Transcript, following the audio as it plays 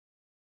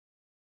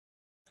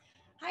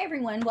Hi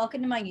everyone,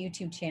 welcome to my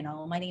YouTube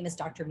channel. My name is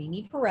Dr.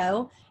 Mimi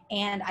Perot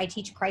and I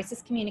teach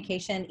crisis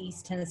communication at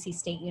East Tennessee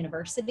State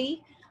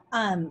University.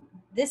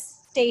 This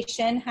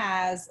station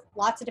has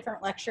lots of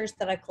different lectures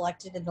that I've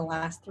collected in the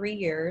last 3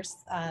 years,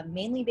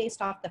 mainly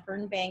based off the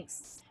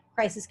Fernbanks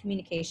crisis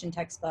communication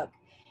textbook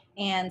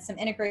and some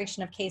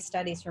integration of case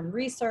studies from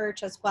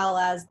research, as well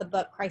as the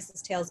book Crisis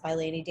Tales by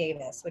Lanny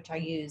Davis, which I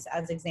use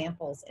as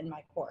examples in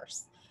my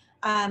course.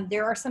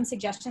 There are some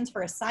suggestions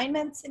for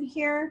assignments in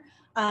here.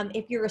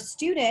 If you're a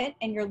student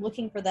and you're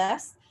looking for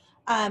this,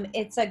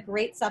 it's a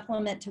great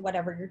supplement to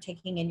whatever you're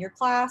taking in your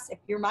class. If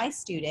you're my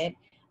student,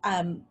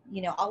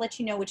 I'll let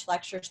you know which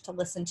lectures to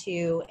listen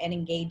to and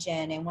engage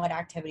in and what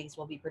activities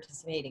we'll be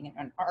participating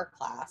in our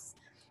class.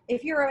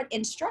 If you're an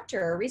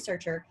instructor or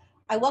researcher,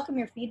 I welcome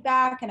your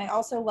feedback, and I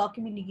also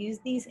welcome you to use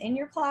these in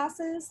your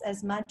classes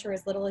as much or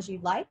as little as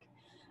you'd like.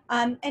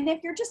 And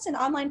if you're just an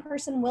online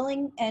person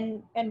willing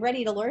and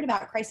ready to learn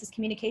about crisis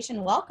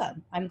communication,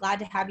 welcome. I'm glad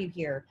to have you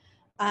here.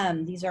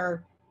 These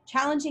are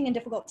challenging and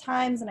difficult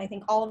times, and I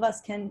think all of us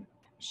can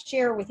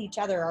share with each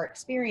other our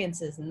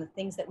experiences and the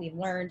things that we've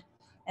learned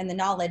and the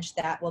knowledge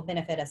that will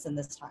benefit us in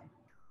this time.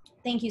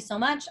 Thank you so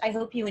much. I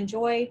hope you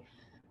enjoy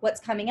what's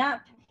coming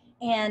up,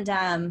 and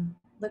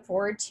look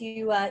forward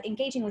to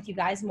engaging with you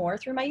guys more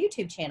through my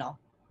YouTube channel.